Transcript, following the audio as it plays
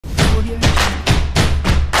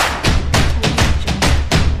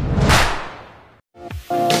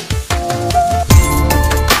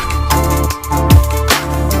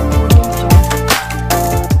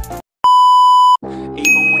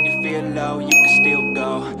can still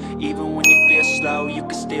go. Even when you feel slow, you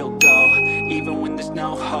can still go. Even when there's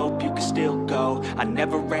no hope, you can still go. I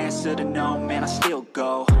never answer to no, man, I still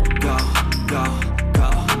go. Go, go, go,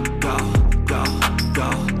 go, go,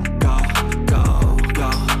 go, go, go,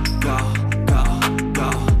 go, go, go, go,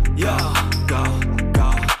 yo, go, go,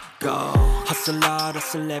 go. Hustle hard,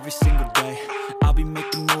 hustle every single day. I'll be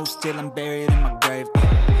making moves till I'm buried in my grave.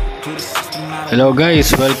 Hello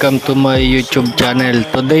guys, welcome to my YouTube channel.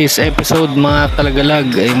 Today's episode mga kalagalag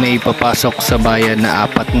ay may papasok sa bayan na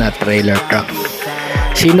 4 na trailer truck.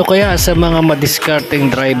 Sino kaya sa mga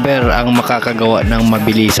madiskarteng driver ang makakagawa ng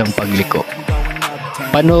mabilisang pagliko?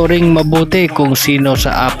 Panooring mabuti kung sino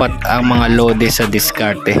sa 4 ang mga lode sa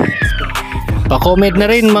diskarte. Pa-comment na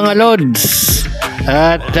rin mga lods.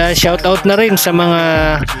 At shoutout na rin sa mga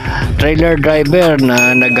trailer driver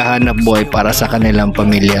na naghahanap buhay para sa kanilang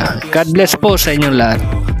pamilya. God bless po sa inyong lahat.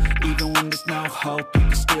 Even when there's no hope, you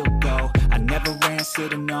can still go. I never answer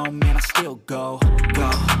to no, man, I still go. Go,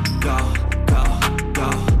 go, go,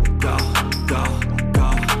 go, go, go,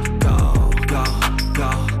 go, go, go, go, go,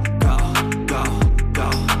 go,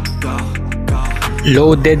 go, go, go.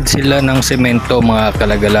 Loaded sila ng semento mga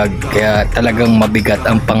kalagalag, kaya talagang mabigat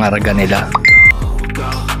ang pangarga nila.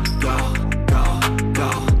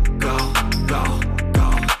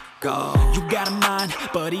 You got a mind,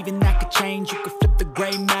 but even that could change. You could flip the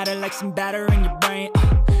gray matter like some batter in your brain.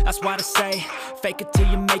 That's why I say, fake it till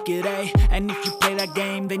you make it A. And if you play that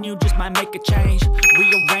game, then you just might make a change.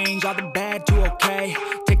 Rearrange all the bad to okay.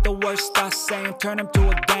 Take the worst thoughts saying, turn them to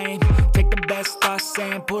a game. Take the best thoughts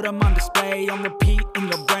saying, put them on display. On repeat in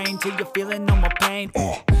your brain till you're feeling no more pain.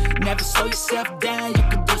 Never slow yourself down, you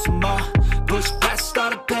can do some more. Push past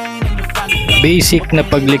all the pain and you'll find it. Basic na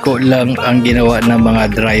pagliko lang ang ginawa ng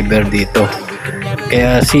mga driver dito.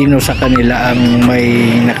 Kaya sino sa kanila ang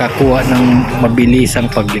may nakakuha ng mabilisang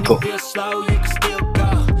pagliko?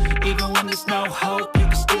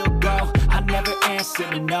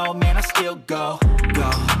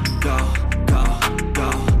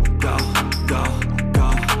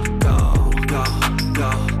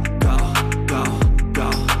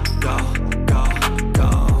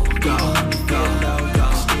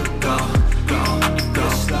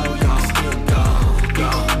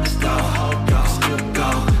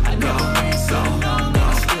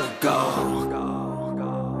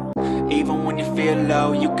 Even when you feel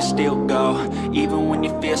low, you can still go. Even when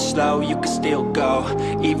you feel slow, you can still go.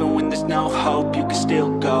 Even when there's no hope, you can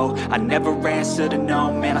still go. I never answer to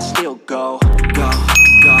no, man, I still go. Go,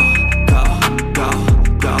 go, go, go,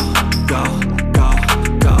 go, go, go,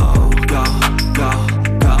 go, go, go,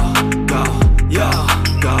 go, go, yo,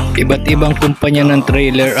 go. Iba't ibang kumpanya ng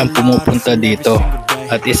trailer ang pumupunta dito.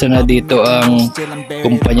 At isa na dito ang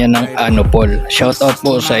kumpanya ng Anopol. Shoutout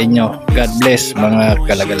po sa inyo. God bless mga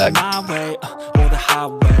kalagalag.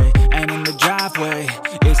 And in the driveway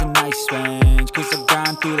is a nice range. Cause I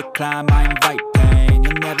grind through the climb, I invite pain.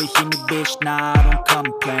 You'll never hear me, bitch, nah, I don't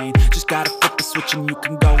complain. Just gotta flip the switch and you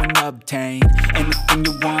can go and obtain anything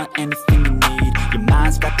you want, anything you need. Your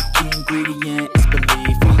mind's got the key ingredient, it's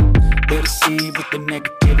belief. They'll deceive with the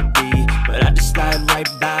negativity, but I just slide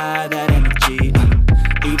right by that energy.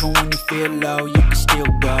 Even when you feel low, you can still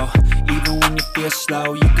go. Even when you feel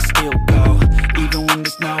slow, you can still go. Even when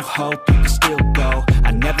there's no hope, you can still go.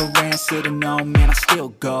 I never answer to no, man, I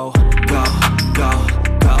still go. Go, go,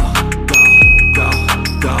 go, go, go,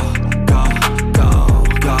 go, go, go,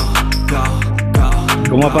 go, go, go.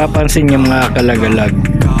 Kung mapapansin niyo mga kalagalag,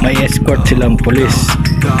 may escort silang pulis.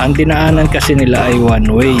 Ang dinaanan kasi nila ay one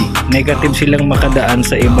way. Negative silang makadaan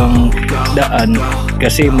sa ibang daan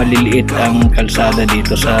kasi maliliit ang kalsada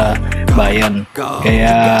dito sa bayan.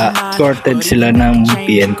 Kaya escorted sila ng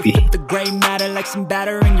PNP.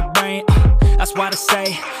 That's why I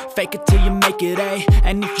say, fake it till you make it A.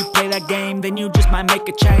 And if you play that game, then you just might make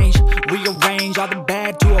a change. Rearrange all the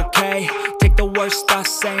bad to okay. Take the worst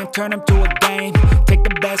thoughts saying, turn them to a game. Take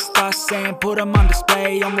the best thoughts saying, put them on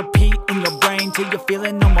display. On repeat in your brain till you're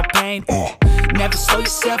feeling no more pain. Never slow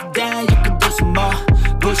yourself down, you can do some more.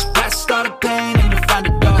 Push past all the pain and you'll find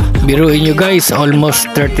a door. Biruin nyo guys, almost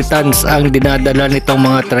 30 tons ang dinadala nitong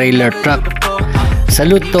mga trailer truck.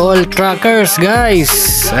 Salute to all truckers guys.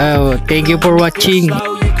 Thank you for watching.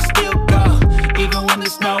 Even when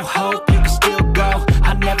there's no hope, you can still go.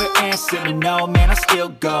 I never answer to no, man, I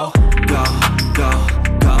still go. Go, go.